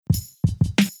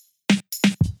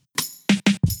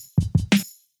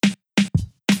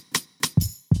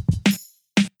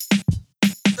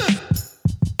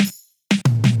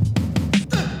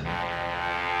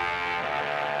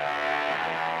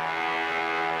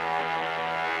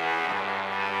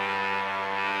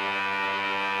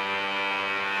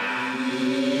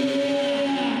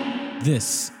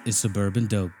This is Suburban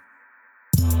Dope.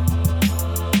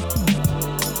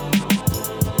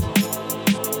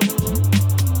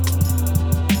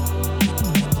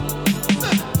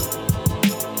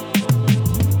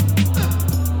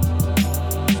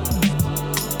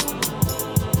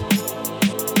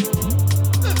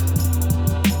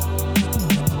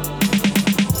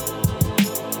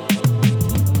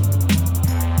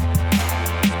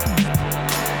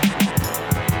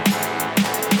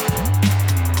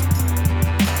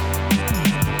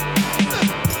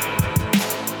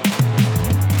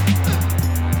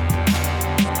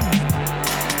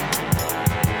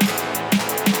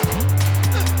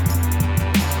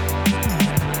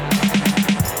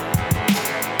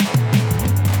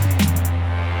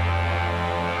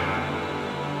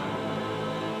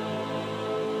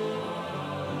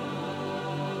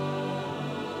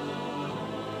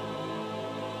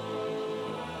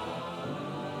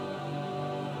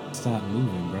 Stop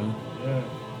moving, bro.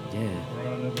 Yeah.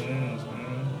 Grind never ends,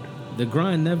 man. The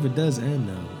grind never does end,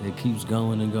 though. It keeps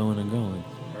going and going and going.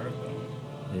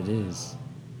 Marathon. It is.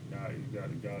 You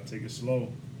gotta take it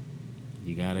slow.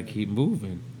 You gotta keep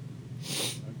moving.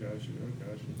 I got you.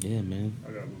 Yeah, man.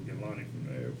 I gotta go get Lonnie from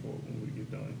the airport when we get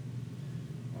done.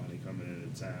 Lonnie coming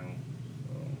into town.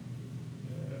 So,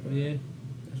 Oh, yeah,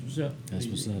 that's what's up. That's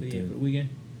what's up, For dude. the weekend.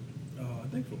 I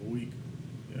think for a week.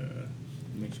 Yeah.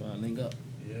 Make sure I link up.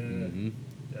 Yeah. Mm-hmm.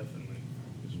 Definitely.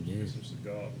 Yeah. Get some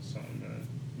cigars or something, man.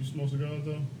 You smoke cigars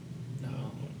though?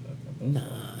 No.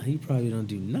 Nah, he probably don't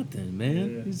do nothing,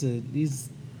 man. Yeah. He's He's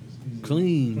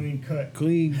Clean. Clean cut.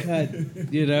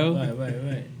 cut, you know?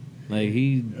 Right. Like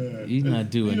he's not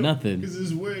doing nothing. Because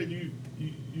it's weird.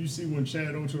 You see when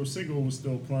Chad Ochocinco was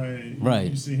still playing, Right.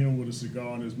 You see him with a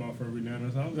cigar in his mouth every now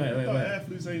and then. I was like, Right, I thought right.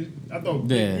 athletes ain't. I thought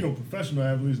Yeah. professional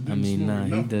athletes didn't I mean, smoke nah,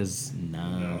 he enough. does.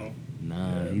 No.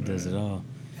 Nah, Yeah, he does man. it all.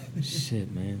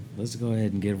 Shit, man. Let's go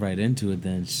ahead and get right into it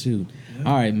then. Shoot.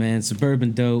 All right, man.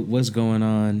 Suburban Dope. What's going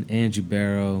on? Andrew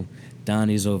Barrow.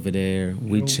 Donnie's over there.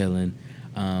 We Yo. chilling.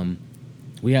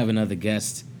 We have another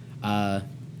guest.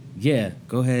 Yeah,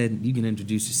 go ahead. You can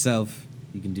introduce yourself.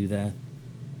 You can do that.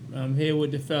 I'm here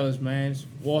with the fellas, man. It's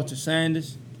Walter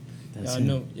Sanders. That's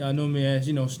Y'all know me as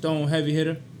Stone heavy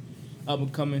hitter, up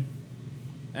and coming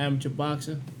amateur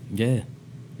boxer. Yeah.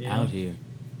 Yeah. Out here.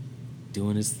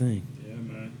 Doing his thing. Yeah,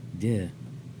 man. Yeah.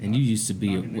 And you used to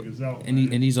be Knocking niggas out, and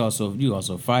man. he's also a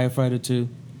firefighter too.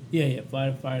 Yeah,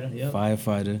 fighter. Yep.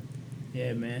 Firefighter.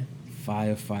 Yeah, man.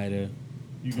 Firefighter.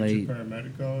 You Played- get your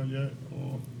paramedic card yet?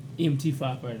 Or EMT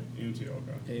firefighter. EMT?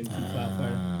 Okay. EMT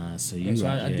firefighter. Ah, so you Yeah, so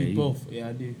out I there, do you- both. Yeah,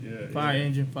 I do. Yeah, Fire yeah.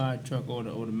 engine, fire truck, or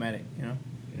the automatic.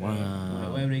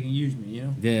 Wow. Wherever they can use me.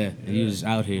 Yeah, and you Yeah. just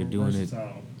out here doing it.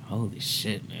 Versatile. Holy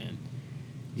shit, man.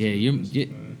 Yeah,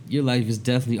 Man. your life is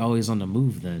definitely always on the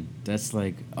move. Then that's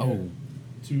like, oh,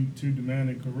 Two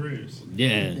demanding careers.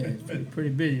 Yeah, yeah, it's pretty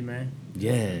busy, man.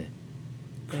 yeah,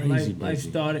 crazy Life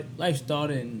busy.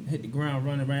 started and hit the ground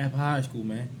running right after high school,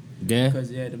 man. Yeah,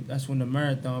 Because that's when the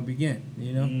marathon began.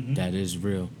 Mhm. that is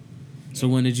real. So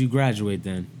when did you graduate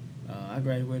then? I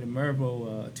graduated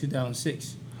Mervo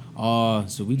 2006. Oh,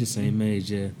 so we the same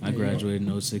age. Yeah, I Yeah. graduated in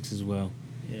 06 as well.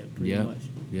 Yeah, pretty Yep. much.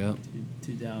 Yep.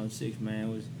 2006, man,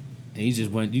 was.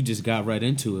 And you just got right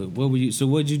into it. What were you? So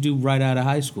what'd you do right out of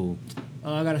high school?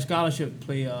 I got a scholarship to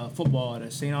play football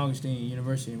at St. Augustine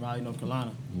University in Raleigh, North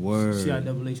Carolina. Word.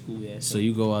 CIAA school, yeah. So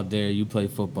you go out there, you play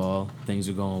football. Things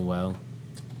are going well.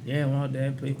 Yeah, I went out there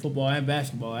and played football and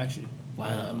basketball actually. Wow.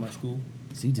 At my school.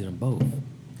 So you did them both.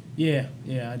 Yeah,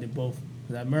 I did both.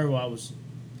 'Cause at Mervo,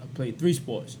 I played 3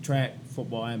 sports: track,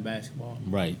 football, and basketball.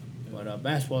 Right. But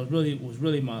basketball was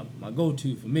really my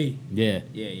go-to for me. Yeah.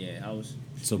 Yeah. I was.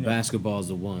 So you know, basketball's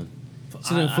the one. So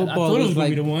I- then I football thought it was was gonna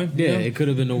like be the one, Yeah, you know? it could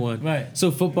have been the one. Right.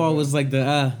 So football was like the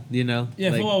Yeah,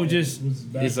 like, football was just. Was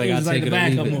back- It's like it I'll was like take the it or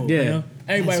leave backup it. move. Yeah. You know?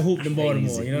 Everybody That's hooped in Baltimore.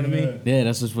 crazy. You know what I mean? Yeah,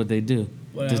 that's just what they do.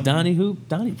 Well, Does Donnie hoop?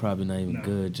 Donnie probably not even Nah.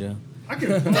 good, Joe. I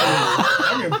can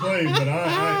play, but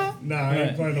I ain't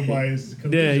Right. playing nobody's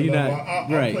collegiate Yeah, you level. not-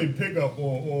 I right. play pickup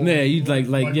or Yeah, you like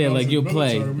when I was in you'll the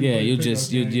play. military, we Yeah, played you'll pickup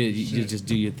just you games. Shit. just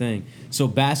do your thing. So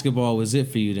basketball was it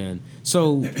for you then.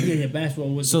 So Yeah,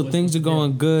 basketball was. so was- things are yeah.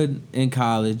 going good in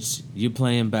college. You're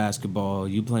playing basketball.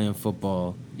 You playing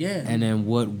football. Yeah. And then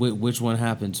which one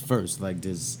happens first? Like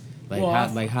this, like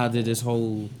Well, how did this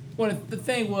whole Well, the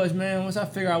thing was, man, once I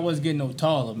figured I wasn't getting no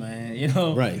taller, man,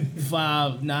 Right.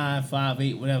 5'9",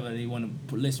 5'8", whatever they want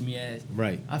to list me as.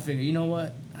 right? I figured, you know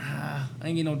what? I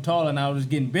ain't getting no taller, and I was just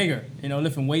getting bigger.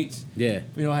 Lifting weights. Yeah,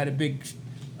 I had a big,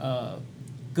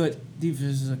 good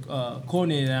defensive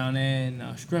coordinator down there,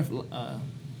 and strength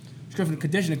and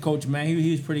conditioning coach, man.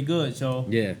 He was pretty good. So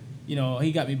yeah, you know,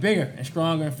 he got me bigger and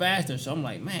stronger and faster. So I'm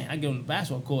like, man, I get on the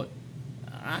basketball court,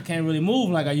 I can't really move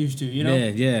like I used to, you know.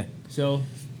 Yeah. So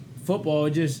football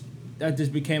that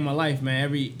just became my life,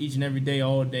 man. Each and every day,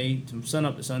 all day, from sun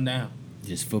up to sundown.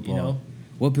 Just football. You know?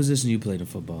 What position you played in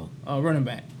football? Running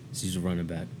back. So you're a running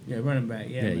back. Yeah, running back.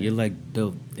 Yeah, man. You're like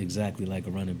built exactly like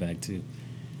a running back too.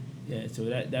 Yeah, so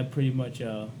that pretty much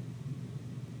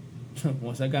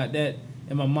once I got that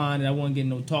in my mind that I wasn't getting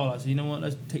no taller, I said, you know what,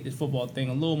 let's take this football thing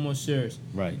a little more serious.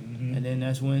 Right. Mm-hmm. And then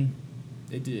that's when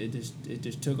it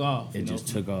just took off. It just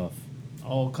took off.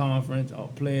 All conference, all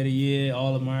player of the year,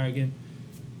 all American,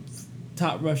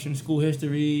 top Russian school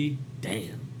history.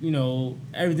 Damn. You know,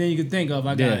 everything you could think of,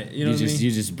 I got it. You know what I mean?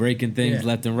 You're just breaking things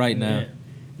left and right now. Yeah.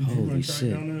 Did you Holy run track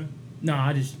shit. down there? No,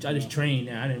 I just trained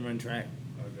there. I didn't run track.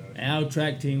 I got you. And our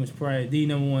track team was probably the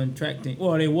number one track team.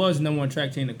 Well, there was the number one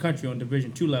track team in the country on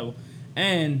Division II level,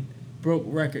 and broke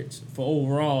records for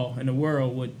overall in the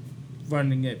world with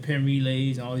running at Penn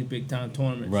relays and all these big time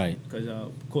tournaments. Right. Because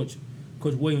Coach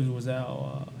Williams was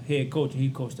our head coach, and he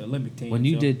coached the Olympic team. When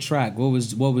you so- did track, what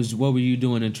were you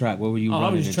doing in track? What were you I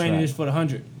running was just training in this track? for the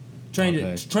 100.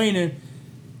 Training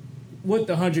with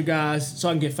the 100 guys so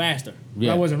I can get faster.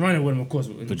 Yeah. I wasn't running with them, of course,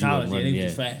 in But you college. weren't They running, were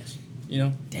just fast. You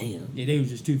know? Damn. Yeah, they was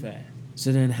just too fast.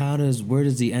 So then, where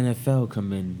does the NFL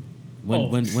come in?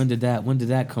 When did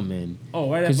that come in?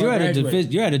 Oh, right Because after you're I at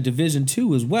graduated. you're at a Division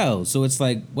II as well. So it's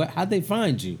like, how'd they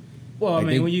find you? Well, Like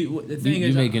I mean, the thing you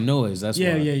is, making noise. That's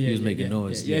yeah, why yeah, he was yeah, making yeah,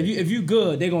 noise. Yeah, if you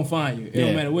good, they gonna find you. It Yeah.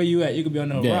 don't matter where you at. You could be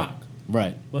under a Yeah. rock.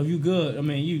 Right. But if you good, I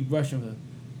mean, you rushing for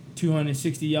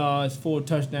 260 yards, 4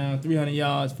 touchdowns, 300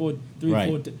 yards, Right.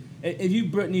 4. If you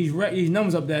bring these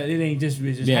numbers up, that it ain't just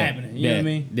happening. You know what I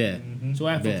mean? Yeah. Mm-hmm. So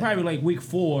after Yeah. probably like week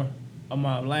 4 of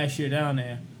my last year down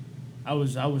there, I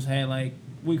had like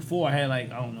week 4. I had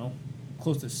like, I don't know,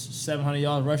 close to 700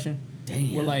 yards rushing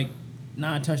Damn. with like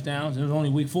 9 touchdowns. It was only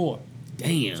week 4.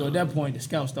 Damn. So at that point, the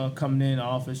scouts started coming in the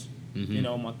office. Mhm. You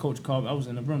know, my coach called me. I was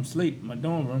in the room asleep, my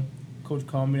dorm room. Coach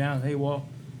called me down. Hey, Walt,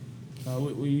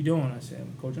 what are you doing? I said,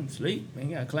 Coach, I'm asleep. Man,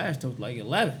 got a class till like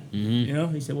 11. Mhm. You know,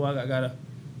 he said, well, I got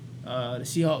the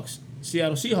Seattle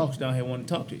Seahawks down here want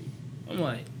to talk to you. I'm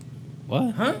like,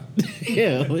 What? huh?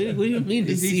 Yeah. What do you mean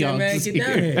the He said, Seahawks man, is get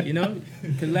down here? here. You know,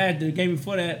 because the game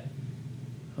before that,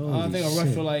 I Holy think I rushed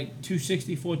shit. for like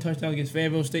 264 touchdowns against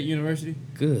Fayetteville State University.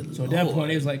 Good. So at that Lord.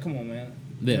 point, it was like, come on, man.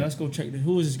 Yeah. Let's go check this.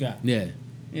 Who is this guy? Yeah.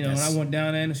 You know, when That's- I went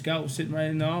down there and the scout was sitting right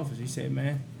in the office, he said,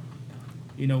 man,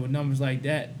 you know, with numbers like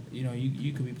that, you know,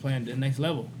 you could be playing the next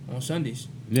level on Sundays.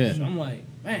 Yeah. So I'm like,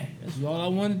 man, this is all I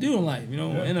wanted to do in life, you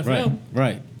know, Yeah. NFL.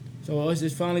 Right. Right. So it's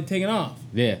just finally taking off.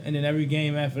 Yeah. And then every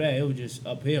game after that, it was just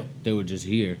uphill. They were just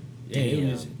here. Yeah, it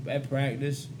Damn. was just at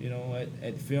practice, you know,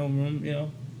 at the film room, you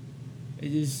know. It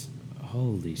just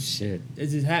Holy shit.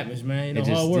 happens, man. You know, It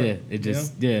just hard work. yeah. It you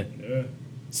just know? yeah. Yeah.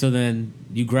 So then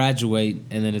you graduate,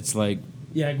 and then it's like,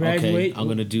 Yeah, I graduate. okay, I'm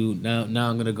gonna do now. Now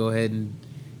I'm gonna go ahead and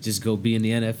just go be in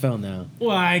the NFL now.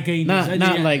 Well, I can't. Not- just- I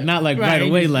not just- like right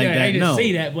away like I that, didn't no.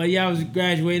 say that, but yeah, I was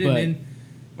graduated, But- and then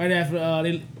right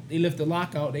after they lifted the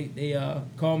lockout, they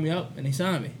called me up and they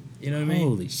signed me. You know what I mean?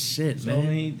 Holy shit, So I man.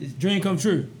 mean, this dream come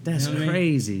true. That's you know what I mean?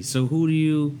 crazy. So who do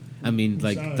you? I mean,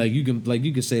 Who signed? like you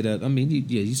can say that. I mean,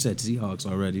 you said Seahawks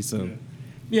already. So Yeah.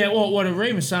 Yeah, well, the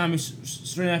Ravens signed me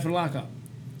straight after the lockout.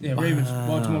 Yeah, Ravens, Wow.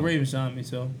 Baltimore Ravens signed me.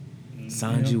 So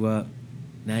signed You you up.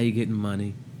 Now you're getting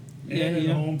money And Yeah, in you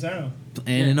the know. hometown.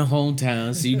 and in a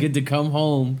hometown, so you get to come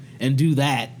home and do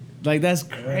that. Like that's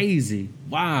crazy.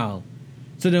 Wow.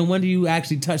 So then, when do you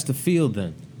actually touch the field?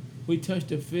 Then we touched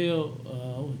the field.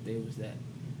 What day was that?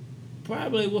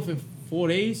 Probably within 4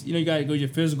 days. You know, you got to go to your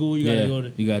physical. You got to go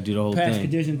to you gotta do the whole pass thing.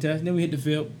 condition test. Then we hit the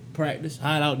field, practice,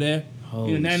 hide out there.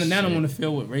 Holy You know, now I'm shit. on the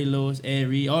field with Ray Lewis, Ed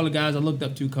Reed, all the guys I looked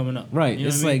up to coming up. Right, You know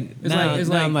it's what I mean? like it's now- like it's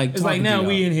now like I'm like it's like talking to now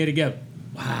we y'all. in here together.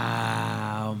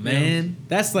 Wow, man,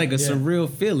 that's like a Yeah. surreal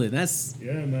feeling. That's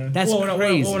Yeah, man. that's Well,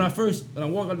 crazy. when I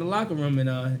walk out the locker room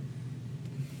and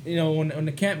you know, on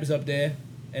the campus up there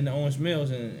in the Owens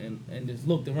Mills and just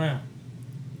looked around,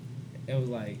 it was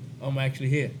like I'm actually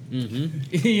here.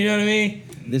 mm-hmm. You know what I mean?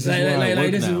 This is like, where I like,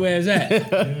 work this now. is where it's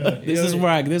at. This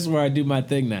is where I do my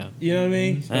thing now. You know what I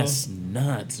mean? So, That's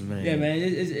nuts, man. yeah, man.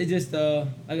 It just like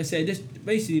I said, just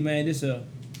basically, man, just a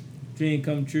dream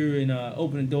come true and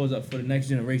opening doors up for the next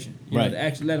generation. You Right. know, to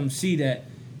actually let them see that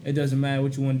it doesn't matter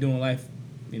what you want to do in life.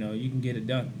 You know, you can get it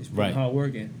done. Just put Right. hard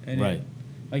work in. And then, Right.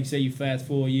 like you say, you fast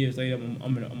 4 years later, I'm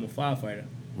a firefighter,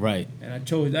 Right, and I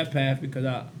chose that path because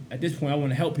at this point I want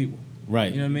to help people.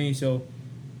 right. You know what I mean? So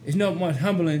it's not much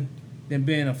humbling than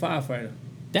being a firefighter.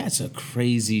 That's a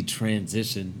crazy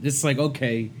transition. It's like,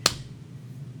 okay,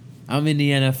 I'm in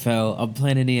the NFL. I'm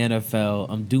playing in the NFL.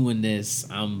 I'm doing this.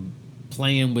 I'm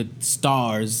playing with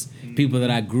stars, people that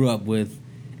I grew up with,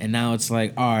 and now it's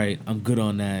like, all right, I'm good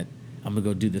on that. I'm gonna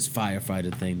go do this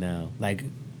firefighter thing now. Like,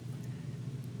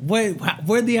 where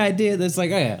the idea that's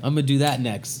like, oh yeah, I'm gonna do that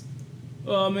next.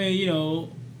 Well, I mean, you know,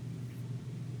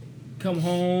 come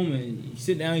home and you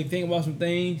sit down, you think about some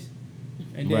things,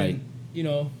 and then, Right. you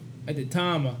know, at the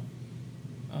time,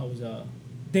 I was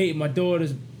dating my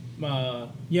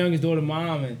youngest daughter's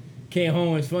mom, and came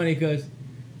home. It's funny because,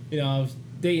 you know, I was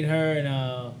dating her,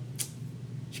 and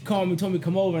she called me, told me to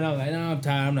come over, and I was like, nah, I'm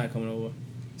tired, I'm not coming over.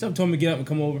 Something told me to get up and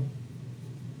come over.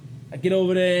 I get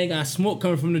over there, and got smoke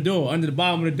coming from the door, under the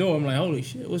bottom of the door. I'm like, holy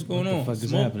shit, what's going on? What the fuck is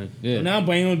Smoke. happening? Yeah. So now I'm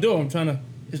banging on the door. I'm trying to.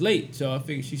 It's late, so I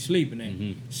figured she's sleeping. There,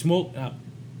 Mhm. smoke. I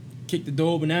kicked the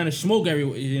door, but now there's smoke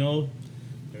everywhere. You know,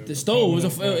 the stove was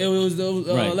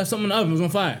Right. left something in the oven, it was on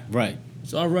fire. Right.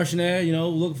 So I rush in there, you know,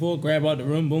 look for it, grab out the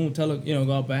room, boom, tell her, you know,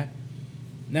 go out back.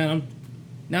 Now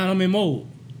I'm in mode.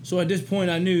 So at this point,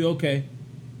 I knew, okay,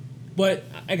 but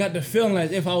I got the feeling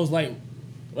as if I was like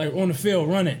on the field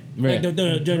running, Right. like the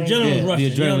adrenaline Yeah, was rushing.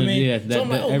 the You know what I adrenaline, mean? yeah, So I'm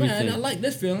like, oh everything. man, I like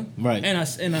this feeling. Right.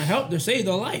 And I helped her save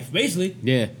her life, basically.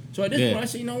 Yeah. So at this Yeah. point, I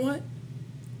said, you know what?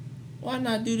 Why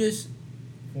not do this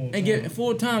Full and get time.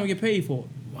 full time and get paid for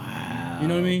it? Wow. You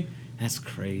know what I mean? That's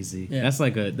crazy. Yeah. That's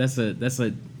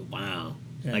a wow.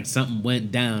 Yeah. Like something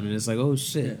went down and it's like, oh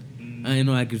shit. I didn't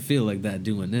know I could feel like that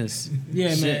doing this.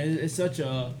 Yeah, Shit. man, it's such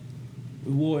a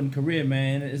rewarding career,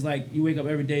 man. It's like you wake up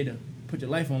every day to put your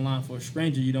life on line for a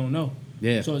stranger you don't know.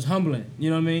 Yeah. So it's humbling. You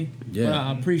know what I mean? Yeah. But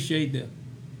I appreciate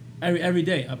every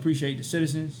day. I appreciate the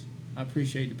citizens. I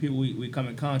appreciate the people we come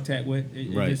in contact with.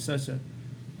 Right. It's just such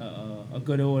a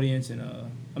good audience, and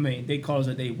I mean, they call us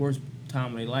at their worst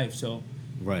time of their life. So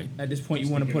Right. at this point, you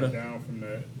Just want to get put it a down from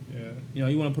that. Yeah. you know,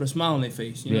 you want to put a smile on their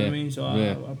face. You know what I Yeah. mean? So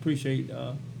Yeah. I appreciate,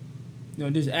 you know,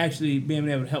 just actually being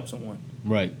able to help someone.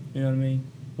 Right. You know what I mean?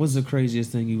 What's the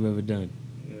craziest thing you've ever done?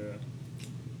 Yeah.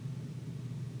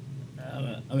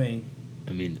 I mean,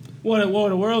 I mean, what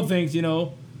the world thinks, you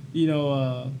know,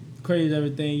 crazy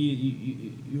everything.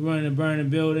 You running a burning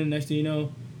building. Next thing you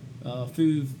know, a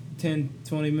few 10,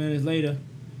 20 minutes later,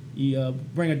 you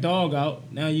bring a dog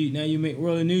out. Now you make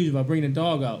world news by bringing a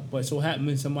dog out. But so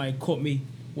happened somebody caught me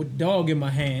with the dog in my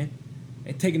hand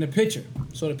and taking a picture.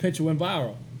 So the picture went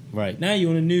viral. right. Now you're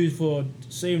on the news for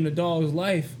saving the dog's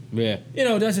life. Yeah. You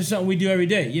know, that's just something we do every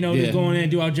day. You know, Yeah. just go in there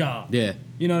and do our job. Yeah.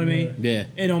 You know what I mean? Yeah.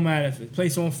 It don't matter if it's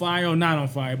place on fire or not on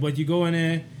fire, but you go in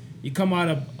there, you come out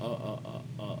of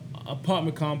a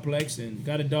apartment complex and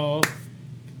got a dog,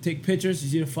 take pictures, you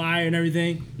see the fire and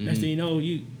everything. Next thing you know,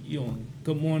 you on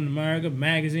Good Morning America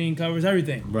magazine covers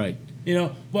everything. Right. You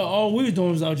know, but all we was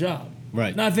doing was our job.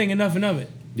 Right. Not thinking nothing of it.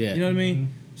 Yeah. You know what I mean?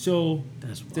 So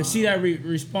That's to see that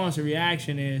response and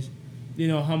reaction is, you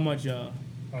know, how much How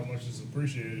much is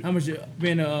appreciated.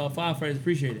 being a firefighter is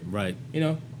appreciated. Right. You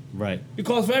know, Right. it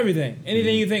calls for everything.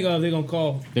 Anything you think of, they're gonna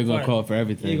call. They're gonna fire. call for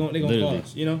everything. They're gonna call literally.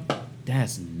 us. You know.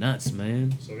 That's nuts,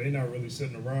 man. So they're not really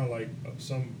sitting around like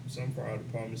some fire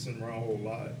departments sitting around a whole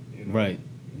lot. You know? Right.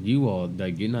 You all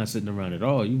like you're not sitting around at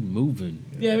all. You moving.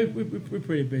 Yeah, we're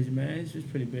pretty busy, man. It's just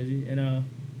pretty busy, and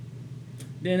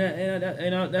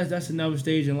that's another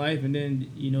stage in life, and then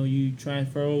you know you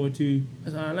transfer over to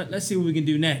let's see what we can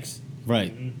do next.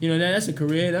 Right. You know that's a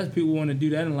career. That's people want to do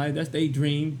that in life. That's their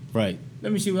dream. Right.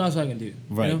 Let me see what else I can do.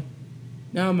 Right. You know?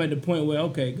 Now I'm at the point where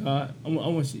okay, God, I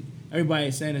want to see.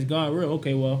 Everybody saying is God real.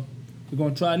 Okay, well, we're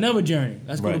gonna try another journey.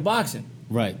 Let's go to Right. boxing.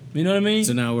 Right. You know what I mean?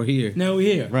 So now we're here. Now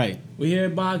we're here. Right. We're here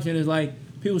at boxing. It's like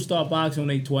people start boxing when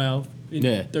they 12,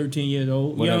 Yeah. 13 years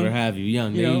old. Whatever young. have you.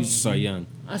 Young. You They know? used to start young.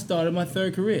 I started my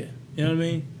third career. You know what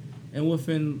I mean? And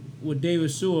with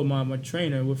David Sewell, my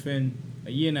trainer, within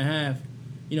a year and a half,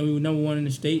 you know, we were number one in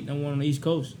the state, number one on the East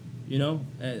Coast. You know,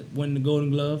 winning the Golden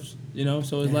Gloves. You know,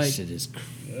 so it's That like, shit is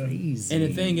crazy. and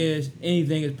the thing is,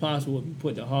 anything is possible if you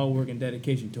put the hard work and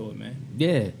dedication to it, man.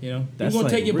 Yeah. You know, That's you're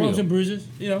gonna like take your real. bumps and bruises.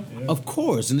 You know, Yeah. Of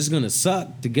course, and it's gonna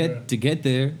suck to get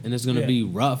there, and it's gonna Yeah. be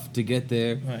rough to get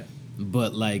there. right?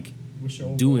 But like What's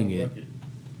your doing overall it. record?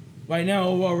 Right now,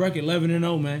 overall record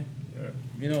 11-0, man. Yeah.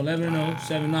 You know, 11-0,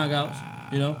 7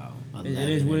 knockouts. You know, it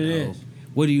is what it 11-0. is.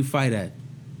 What do you fight at?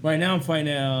 Right now, I'm fighting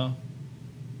at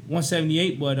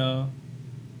 178, but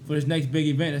for this next big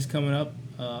event that's coming up,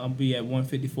 I'll be at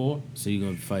 154. So you're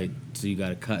gonna fight. So you got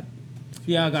to cut.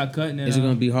 Yeah, I got cut. And, Is it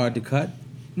gonna be hard to cut?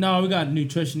 No, we got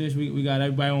nutritionists. We got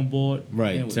everybody on board.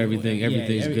 Right, And so everything's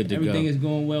good to go. Everything is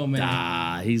going well, man.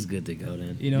 Ah, he's good to go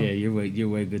then. You know? Yeah, you're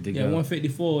way good to Yeah, go.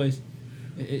 154 is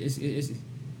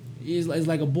it's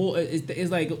like a bull.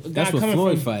 It's like a guy That's what coming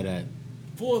Floyd from fight at.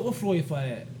 What Floyd fight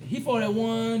at? He fought at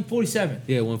 147.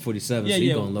 Yeah, 147. Yeah, so he's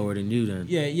yeah. going lower than you then.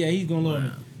 Yeah, he's gonna lower me.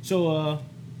 Wow. So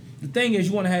the thing is,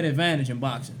 you want to have the advantage in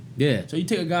boxing. Yeah. So you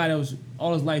take a guy that was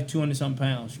all his life 200-something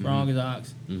pounds, strong as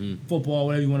ox, football,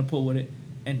 whatever you want to put with it,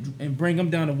 and bring him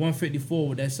down to 154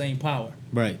 with that same power.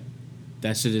 Right.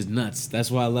 That shit is nuts.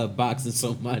 That's why I love boxing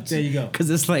so much. There you go. Because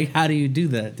it's like, how do you do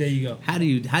that? There you go. How do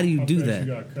you How do fast that? You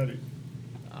got cut it.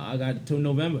 I got till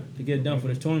November to get it done for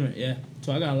this tournament. Yeah.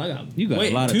 So I got You got way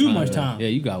a lot of too time. much time. Yeah,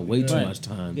 you got way too Right. much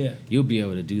time. Yeah. You'll be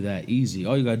able to do that easy.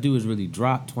 All you gotta do is really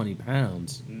drop 20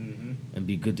 pounds Mm-hmm. and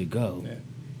be good to go. Yeah.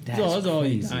 That's That's all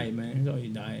you crazy. diet, man. That's all you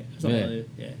diet. That's all Yeah. it is.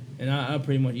 Yeah. And I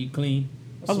pretty much eat clean.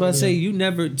 I was about to say you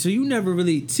never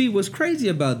really see what's crazy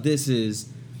about this is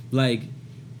like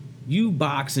you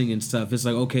boxing and stuff. It's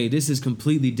like, okay, this is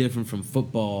completely different from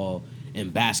football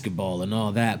and basketball and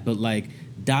all that, but like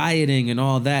dieting and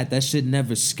all that shit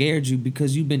never scared you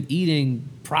because you've been eating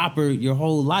proper your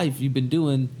whole life. You've been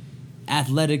doing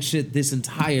athletic shit this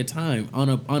entire time on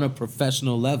a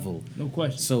professional level. No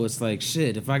question. So it's like,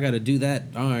 shit, if I got to do that,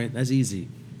 all right, that's easy.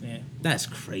 Yeah. That's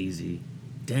crazy.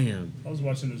 Damn. I was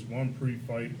watching this one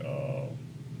pre-fight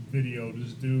video.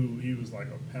 This dude, he was like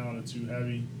a pound or two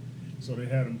heavy. So they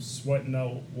had him sweating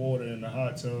out water in the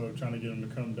hot tub, trying to get him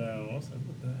to come down. I was like,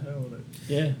 what the hell?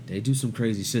 Yeah. They do some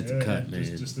crazy shit to cut, man.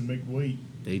 Just to make weight.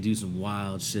 They do some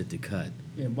wild shit to cut.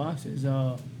 Yeah. Boxing is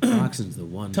Boxing's the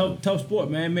one. tough sport,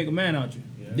 man. Make a man out you.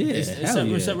 Yeah, It's hell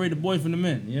yeah. separate the boys from the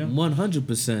men. You know.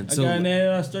 100%. I So got in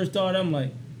there. I first started. I'm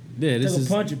like, yeah, this took a is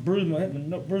punch, it bruised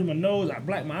my nose. I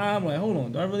blacked my eye. I'm like, hold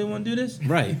on, do I really want to do this?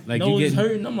 right. Like Nose you is getting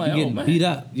hurting. I'm like, you getting oh, man. beat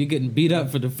up. You're getting beat up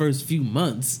for the first few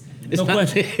months. It's No not-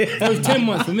 question. First 10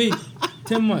 months for me.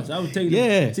 10 months. I would take Yeah.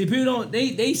 it. See, people don't.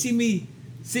 They see me.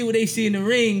 See what they see in the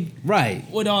ring Right.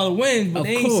 with all the wins, but Of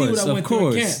they ain't see what course, I of went through in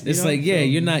course. camp. you It's know? like, yeah, So,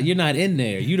 you're not in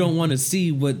there. You don't want to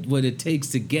see what it takes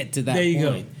to get to that There you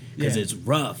go. point because Yeah. it's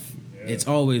rough. Yeah. It's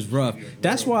always rough.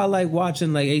 That's why I like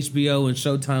watching like HBO and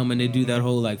Showtime when they do that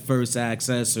whole like First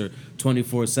Access or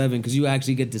 24/7 because you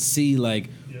actually get to see like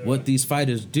what these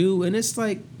fighters do, and it's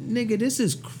like, nigga, this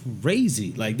is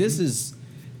crazy. Like this is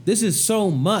so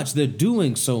much. They're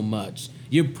doing so much.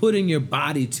 You're putting your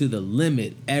body to the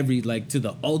limit, to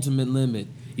the ultimate limit.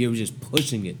 You're just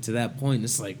pushing it to that point.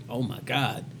 It's like, oh my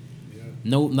God. Yeah.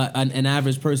 No, an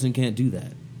average person can't do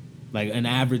that. Like an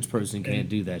average person can't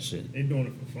do that shit. They doing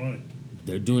it for fun.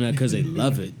 They're doing that because they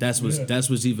love it. That's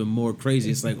what's even more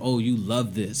crazy. It's like, oh, you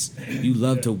love this. You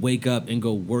love to wake up and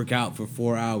go work out for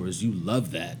 4 hours. You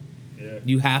love that. Yeah.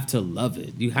 You have to love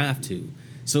it. You have to.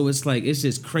 So it's like, it's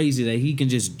just crazy that he can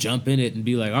just jump in it and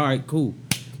be like, all right, cool.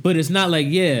 But it's not like,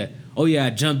 yeah, oh yeah, I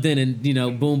jumped in and,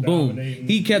 boom, boom. Dominating.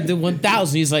 He kept it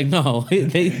 1,000. He's like, no,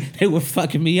 they were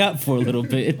fucking me up for a little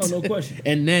bit. Oh, no question.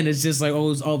 And then it's just like,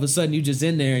 all of a sudden you just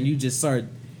in there and you just start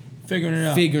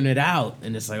figuring it out.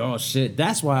 And it's like, oh shit.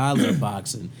 That's why I love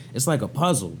boxing. It's like a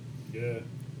puzzle. Yeah.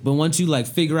 But once you like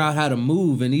figure out how to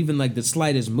move and even like the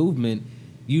slightest movement,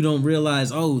 you don't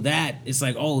realize, it's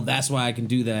like, oh, that's why I can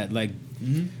do that. Like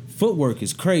footwork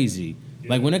is crazy.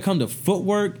 Like when it comes to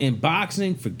footwork in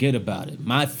boxing, forget about it.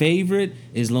 My favorite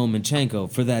is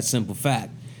Lomachenko for that simple fact.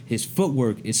 His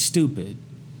footwork is stupid.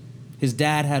 His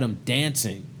dad had him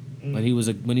dancing when he was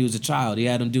a child. He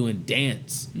had him doing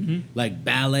dance, like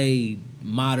ballet,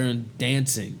 modern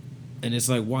dancing, and it's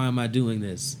like, why am I doing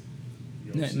this?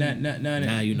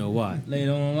 Now you know why.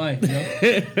 Later on in life,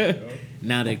 you know?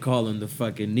 Now they call him the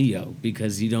fucking Neo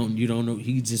because you don't know,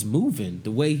 he's just moving.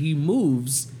 The way he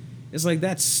moves, it's like,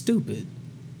 that's stupid.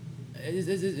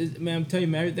 Man, I'm telling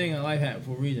you, man, everything in life happened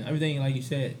for a reason. Everything, like you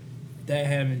said, that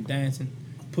having dancing,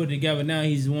 put it together. Now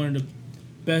he's one of the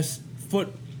best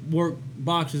footwork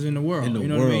boxers in the world. In the you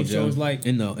know world, what I mean? So yo. it's like,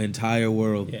 in the entire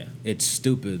world, Yeah. it's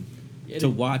stupid. Yeah, To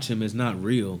watch him is not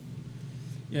real.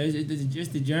 yeah, it's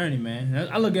just the journey, man.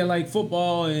 I look at like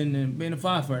football and being a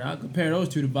firefighter. I compare those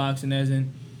two to boxing, as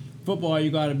in football, you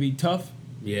got to be tough,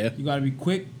 Yeah, you got to be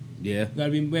quick, yeah, you got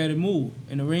to be able to move.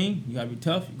 In the ring, you got to be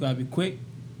tough, you got to be quick.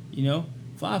 You know,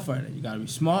 firefighter, you got to be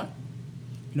smart.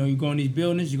 You know, you go in these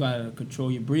buildings, you got to control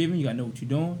your breathing, you got to know what you're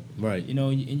doing. right. You know,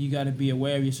 and you got to be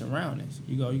aware of your surroundings.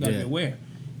 You got to Yeah. be aware.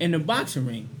 In the boxing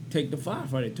ring, take the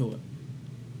firefighter to it.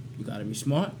 You got to be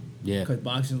smart. Yeah, Because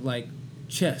boxing's like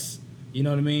chess. You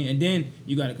know what I mean? And then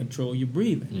you got to control your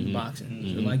breathing in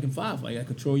boxing. So like in firefight, you got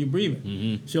to control your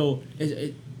breathing. So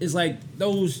it's like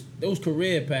those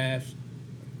career paths,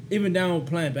 even down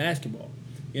playing basketball.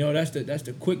 You know, that's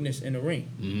the quickness in the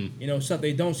ring. You know, something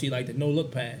they don't see, like the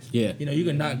no-look pass. Yeah. You know, you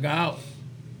can knock a guy out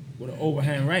with an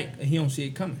overhand right, and he don't see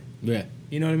it coming. yeah,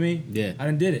 You know what I mean? Yeah. I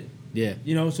done did it. yeah,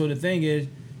 You know, so the thing is,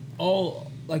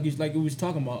 all like we was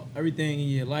talking about, everything in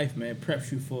your life, man,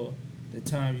 preps you for the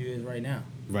time you is right now.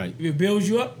 right. If it builds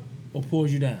you up or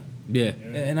pulls you down. Yeah,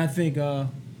 And I think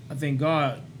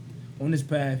God on this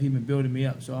path, he been building me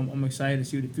up. So I'm excited to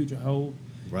see what the future holds.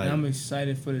 Right. And I'm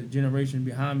excited for the generation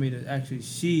behind me to actually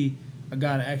see a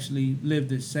guy that actually lived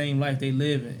the same life they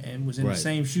live and was in Right. the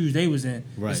same shoes they was in.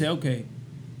 Right. And say, okay,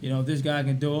 you know, if this guy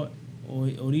can do it,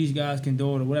 or these guys can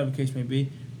do it, or whatever the case may be,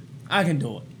 I can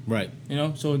do it. Right. You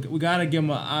know, so we gotta give them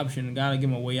an option, gotta give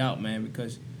them a way out, man,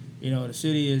 because you know the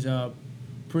city is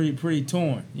pretty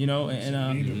torn. You know,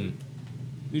 and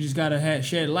we just gotta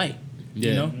shed light. Yeah.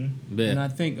 You know, Yeah. and I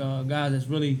think guys that's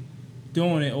really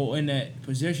doing it or in that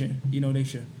position, you know, they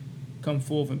should come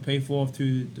forth and pay forth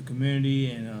to the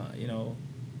community and you know,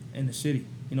 in the city,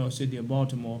 you know, city of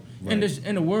Baltimore, Right. and this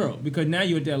in the world, because now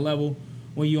you're at that level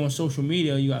when you're on social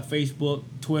media, you got Facebook,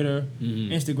 Twitter,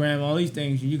 Instagram, all these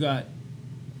things, and you got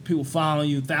people following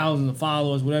you, thousands of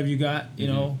followers, whatever you got, you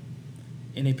know,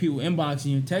 and they people inboxing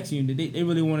you, texting you. They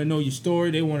really want to know your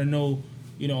story. They want to know,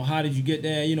 you know, how did you get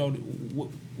there? You know,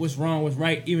 what's wrong, what's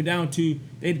right. Even down to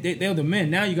they're the men.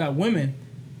 Now you got women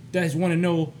that just want to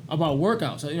know about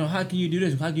workouts. So, you know, how can you do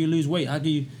this? How can you lose weight? How can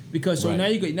you? Because so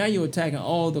Right. now you're attacking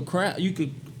all the crowd. You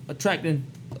could attracting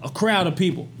a crowd of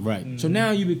people. Right. So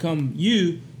now you become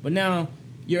you, but now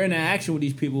you're in action with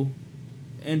these people,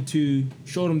 and to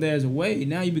show them there's a way.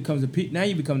 Now you become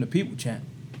the people champ.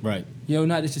 Right. You know,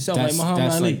 not just yourself That's, like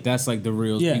Muhammad that's Ali. like that's like the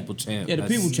real Yeah. people champ. Yeah, the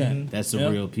That's- people champ. That's the Yeah.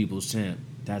 real people's champ.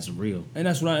 That's real. And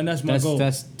that's my goal.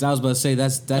 That's I was about to say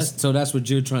so that's what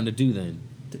you're trying to do then.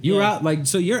 You're Yeah. out like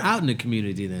so you're out in the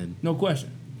community then. No question.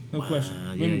 No question.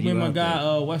 yeah, Me you and my out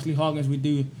guy Wesley Hawkins, we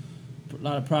do a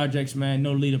lot of projects, man.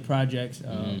 No leader projects.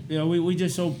 You know, we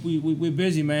just we're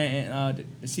busy, man. And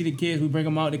to see the kids, we bring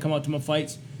them out. They come out to my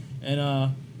fights,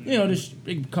 and you know, just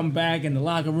they come back in the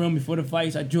locker room before the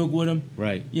fights. I joke with them.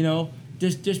 Right. You know,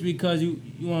 just because you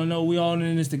want to know we all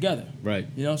in this together. Right.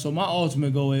 You know, so my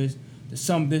ultimate goal is to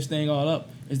sum this thing all up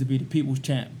is to be the people's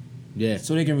champ, Yeah.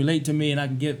 so they can relate to me and I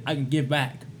can give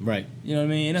back. Right. You know what I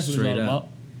mean? And that's what Straight it's all up.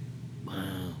 about.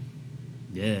 Wow.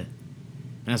 Yeah.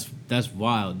 That's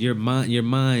wild. Your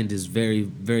mind is very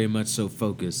very much so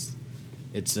focused.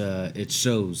 It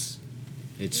shows.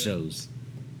 It shows.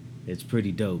 It's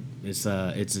pretty dope. It's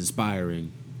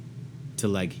inspiring to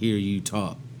like hear you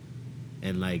talk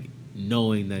and like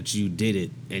knowing that you did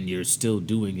it and you're still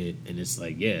doing it, and it's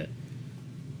like, yeah,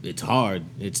 it's hard,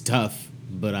 it's tough,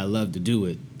 but I love to do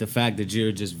it. The fact that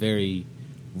you're just very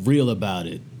real about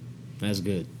it, that's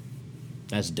good.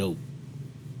 That's dope.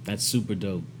 That's super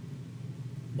dope.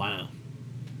 Wow.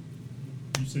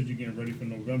 You said you're getting ready for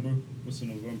November. What's in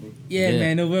November? Yeah, Yeah.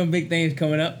 man. November big things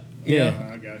coming up. You Yeah.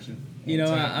 know? I got you. You know,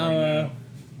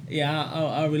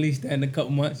 I'll release that in a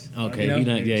couple months. Okay, You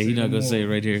know? he's not gonna say it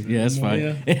right here. Yeah, that's fine.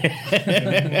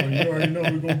 Yeah. You already know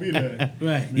we're gonna be there.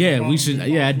 Right. Yeah, we should.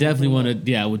 Yeah, I definitely want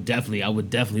to. Yeah, I would definitely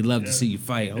love to Yeah. see you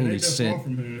fight. It Holy ain't that shit, far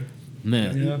from here.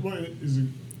 man. Yeah. What is it?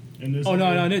 In this Oh no,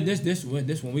 area?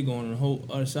 this one we going on the whole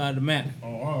other side of the map. Oh,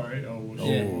 all right. Oh, well,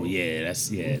 Oh yeah, that's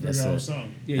Figure out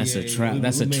something. Yeah, that's yeah, a yeah.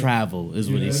 that's We a made- travel is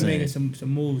what We're he's making saying.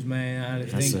 some moves, man. I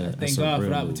That's thank a God for real the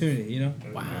move. opportunity. You know.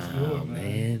 Wow, Let's do it,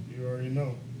 man. You already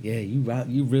know. Yeah,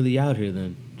 you really out here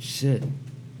then. Shit.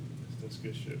 That's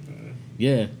good shit, man.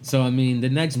 Yeah. So I mean, the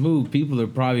next move, people are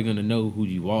probably gonna know who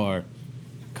you are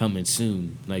coming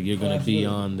soon. Like you're gonna be Absolutely.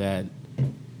 on that.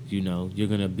 You know, you're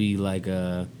gonna be like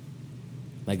a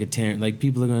Terrence. Like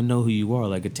people are gonna know who you are,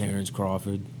 like a Terrence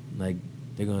Crawford. Like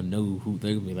they're gonna know who.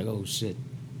 They're gonna be like, oh shit.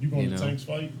 You going You to know. Tank's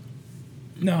fight?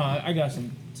 No, I got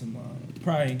some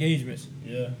prior engagements.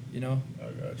 Yeah, You know, I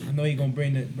got you. I know he gonna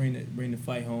bring the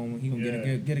fight home. He gonna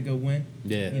Yeah. get a good win.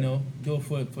 Yeah. You know, do it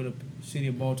for the city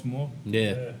of Baltimore.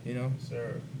 Yeah. You know.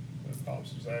 Sir, my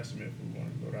pops was asking me if we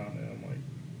want to go down there. I'm like,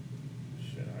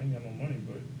 shit, I ain't got no money,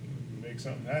 but if you make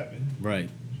something happen, Right.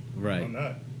 Right. I'm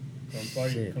not. Come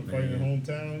fight Shit, in your man.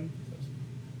 hometown. That's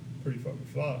pretty fucking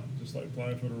fly. Just like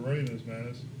playing for the Ravens, man.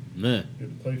 It's Nah.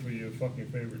 get to play for your fucking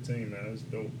favorite team, man. It's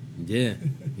dope. Yeah.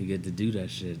 You get to do that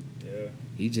shit. Yeah.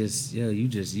 You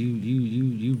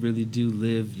really do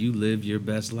live your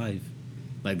best life.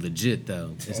 Like legit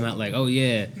though. It's not like, oh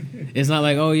yeah. It's not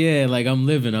like, oh yeah, like I'm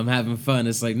living, I'm having fun.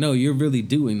 It's like, no, you're really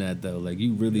doing that though. Like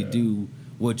you really Yeah. do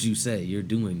what you say. You're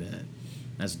doing that.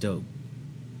 That's dope.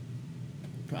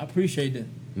 I appreciate the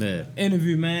Yeah.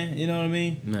 interview, man. You know what I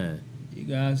mean? Nah. You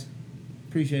guys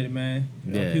appreciate it, man.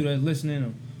 You know, Yeah. people that's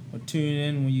listening or tuning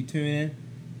in when you tune in.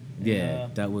 And, Yeah,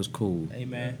 that was cool. Hey,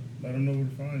 man. Let them know where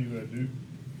to find you at, dude.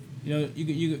 You know,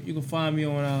 you can find me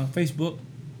on Facebook,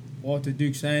 Walter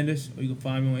Duke Sanders, or you can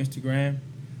find me on Instagram,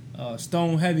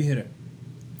 Stone Heavy Hitter.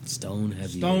 Stone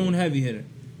heavy. Stone hitter. Heavy Hitter.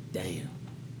 Damn.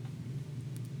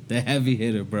 The heavy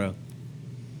hitter, bro.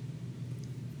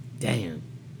 Damn.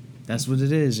 That's what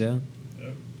it is, yo.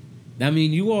 Yep. I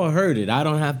mean, you all heard it. I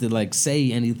don't have to like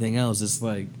say anything else. It's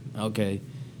like, okay,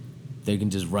 they can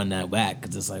just run that back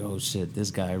because it's like, oh shit,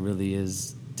 this guy really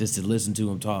is. Just to listen to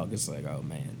him talk, it's like, oh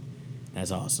man,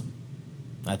 that's awesome.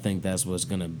 I think that's what's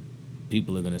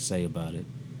people are gonna say about it.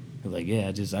 They're like,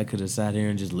 yeah, I could have sat here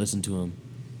and just listened to him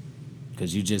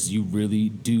because you really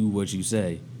do what you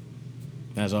say.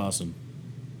 That's awesome.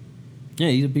 Yeah,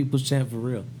 he's a people's champ for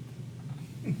real.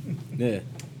 Yeah,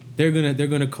 they're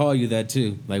gonna call you that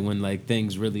too. Like when like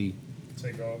things really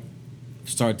Take off.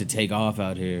 start to take off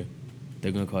out here,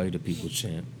 they're gonna call you the people's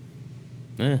champ.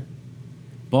 Yeah,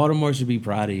 Baltimore should be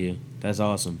proud of you. That's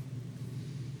awesome.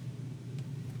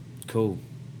 Cool.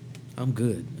 I'm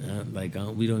good.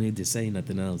 We don't need to say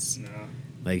nothing else. Nah.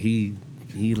 Like he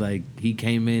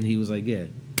came in. He was like, yeah,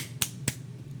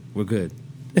 we're good.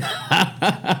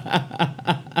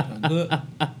 I'm good. Yeah.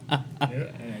 I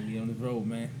gotta get on this road,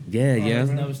 man. Yeah, Oh, yeah. It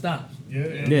never stops. Yeah.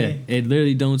 Yeah, it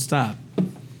literally don't stop.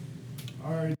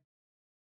 All right.